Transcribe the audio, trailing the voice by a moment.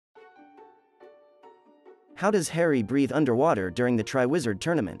How does Harry breathe underwater during the Triwizard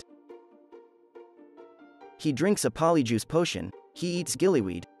Tournament? He drinks a polyjuice potion. He eats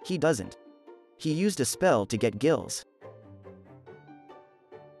gillyweed. He doesn't. He used a spell to get gills.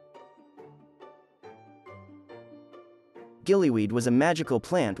 Gillyweed was a magical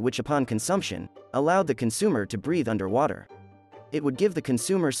plant which, upon consumption, allowed the consumer to breathe underwater. It would give the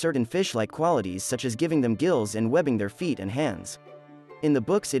consumer certain fish-like qualities, such as giving them gills and webbing their feet and hands. In the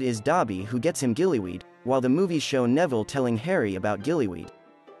books it is Dobby who gets him gillyweed, while the movies show Neville telling Harry about gillyweed.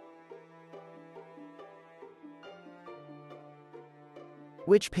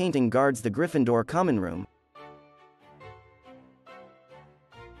 Which painting guards the Gryffindor common room?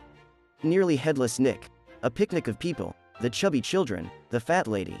 Nearly Headless Nick, A Picnic of People, The Chubby Children, The Fat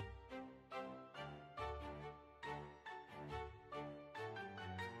Lady.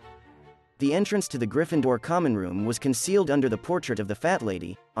 The entrance to the Gryffindor common room was concealed under the portrait of the Fat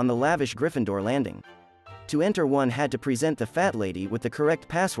Lady, on the lavish Gryffindor landing. To enter, one had to present the Fat Lady with the correct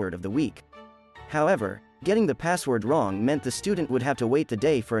password of the week. However, getting the password wrong meant the student would have to wait the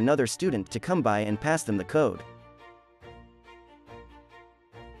day for another student to come by and pass them the code.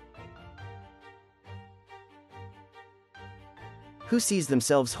 Who sees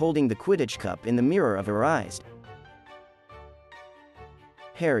themselves holding the Quidditch cup in the mirror of Arised?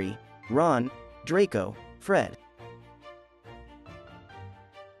 Harry, Ron, Draco, Fred.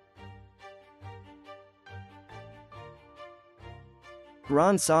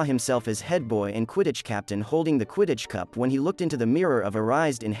 Ron saw himself as head boy and Quidditch captain holding the Quidditch cup when he looked into the mirror of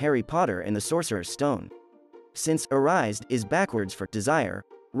Arised in Harry Potter and the Sorcerer's Stone. Since Arised is backwards for desire,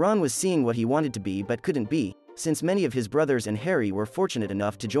 Ron was seeing what he wanted to be but couldn't be, since many of his brothers and Harry were fortunate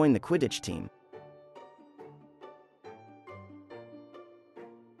enough to join the Quidditch team.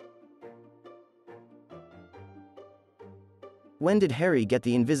 When did Harry get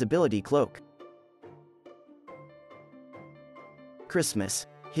the invisibility cloak? Christmas,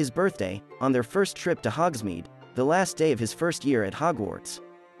 his birthday, on their first trip to Hogsmeade, the last day of his first year at Hogwarts.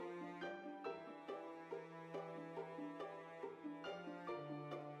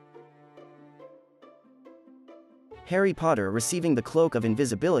 Harry Potter receiving the Cloak of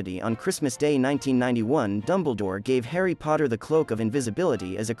Invisibility on Christmas Day 1991. Dumbledore gave Harry Potter the Cloak of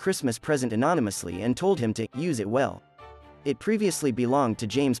Invisibility as a Christmas present anonymously and told him to use it well. It previously belonged to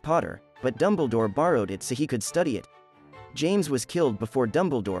James Potter, but Dumbledore borrowed it so he could study it. James was killed before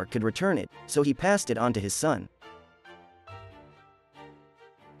Dumbledore could return it, so he passed it on to his son.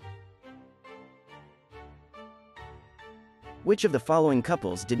 Which of the following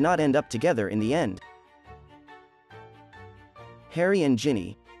couples did not end up together in the end? Harry and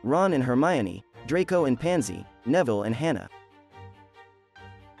Ginny, Ron and Hermione, Draco and Pansy, Neville and Hannah.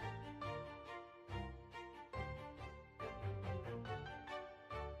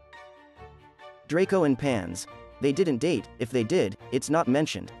 Draco and Pans. They didn't date. If they did, it's not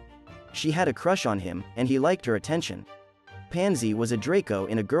mentioned. She had a crush on him, and he liked her attention. Pansy was a Draco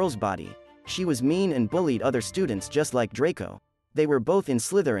in a girl's body. She was mean and bullied other students just like Draco. They were both in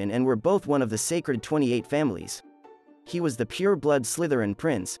Slytherin and were both one of the sacred 28 families. He was the pure-blood Slytherin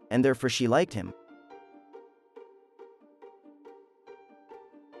prince, and therefore she liked him.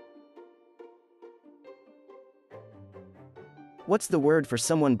 What's the word for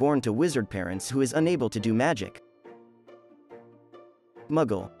someone born to wizard parents who is unable to do magic?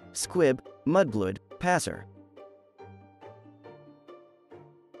 Muggle, squib, mudblood, passer.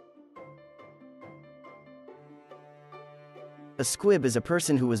 A squib is a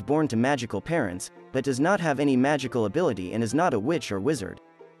person who was born to magical parents, but does not have any magical ability and is not a witch or wizard.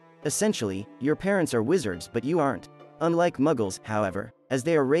 Essentially, your parents are wizards but you aren't. Unlike muggles, however, as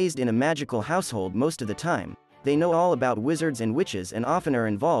they are raised in a magical household most of the time, they know all about wizards and witches and often are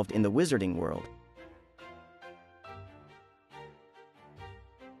involved in the wizarding world.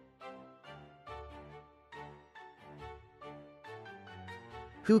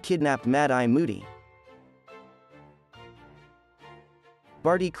 Who kidnapped Mad-Eye Moody?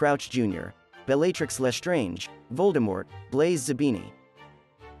 Barty Crouch Jr., Bellatrix Lestrange, Voldemort, Blaise Zabini.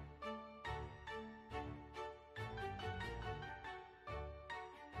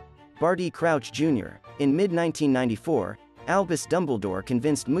 Barty Crouch Jr. In mid-1994, Albus Dumbledore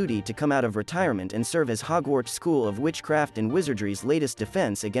convinced Moody to come out of retirement and serve as Hogwarts School of Witchcraft and Wizardry's latest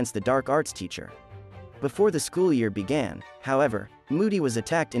defense against the dark arts teacher. Before the school year began, however, Moody was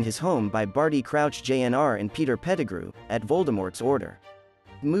attacked in his home by Barty Crouch Jr. and Peter Pettigrew, at Voldemort's order.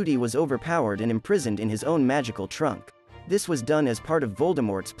 Moody was overpowered and imprisoned in his own magical trunk. This was done as part of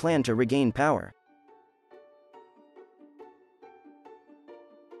Voldemort's plan to regain power.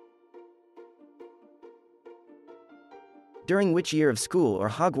 During which year of school are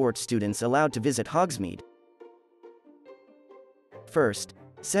Hogwarts students allowed to visit Hogsmeade? first,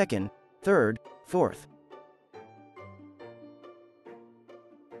 second, third, fourth.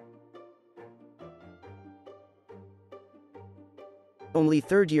 Only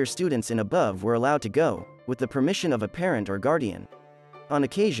third-year students and above were allowed to go, with the permission of a parent or guardian. On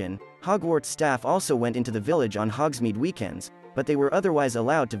occasion, Hogwarts staff also went into the village on Hogsmeade weekends, but they were otherwise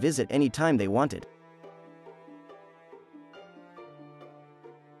allowed to visit any time they wanted.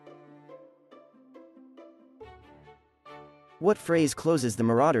 What phrase closes the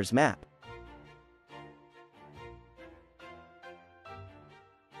Marauders map?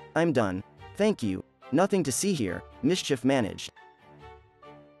 I'm done. Thank you. Nothing to see here. Mischief managed.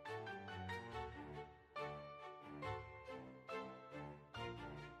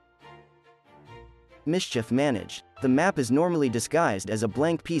 Mischief managed. The map is normally disguised as a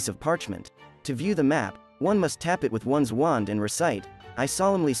blank piece of parchment. To view the map, one must tap it with one's wand and recite, "I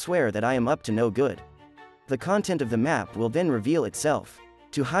solemnly swear that I am up to no good." The content of the map will then reveal itself.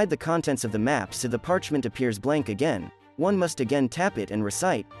 To hide the contents of the map so the parchment appears blank again, one must again tap it and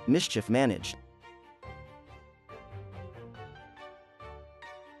recite, "Mischief managed."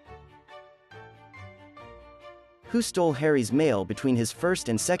 Who stole Harry's mail between his first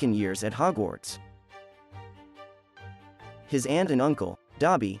and second years at Hogwarts? His aunt and uncle,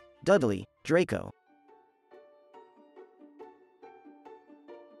 Dobby, Dudley, Draco.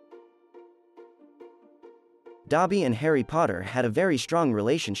 Dobby and Harry Potter had a very strong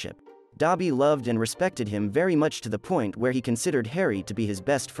relationship. Dobby loved and respected him very much to the point where he considered Harry to be his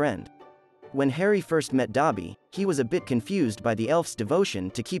best friend. When Harry first met Dobby, he was a bit confused by the elf's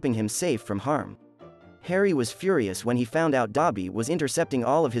devotion to keeping him safe from harm. Harry was furious when he found out Dobby was intercepting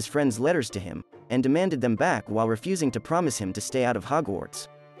all of his friends' letters to him, and demanded them back while refusing to promise him to stay out of Hogwarts.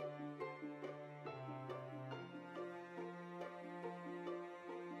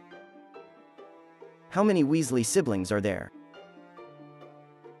 How many Weasley siblings are there?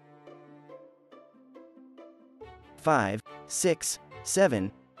 5, 6,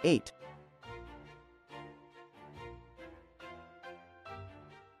 7, 8.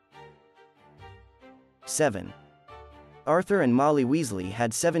 Seven. Arthur and Molly Weasley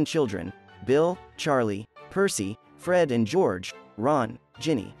had 7 children: Bill, Charlie, Percy, Fred and George, Ron,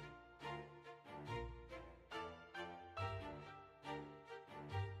 Ginny.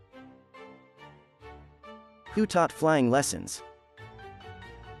 Who taught flying lessons?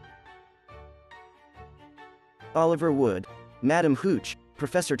 Oliver Wood, Madam Hooch,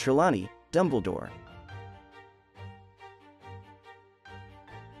 Professor Trelawney, Dumbledore.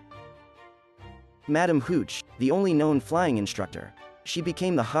 Madam Hooch, the only known flying instructor. She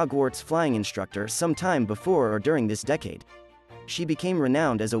became the Hogwarts flying instructor some time before or during this decade. She became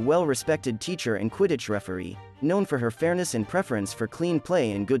renowned as a well-respected teacher and Quidditch referee, known for her fairness and preference for clean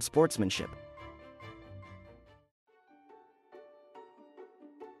play and good sportsmanship.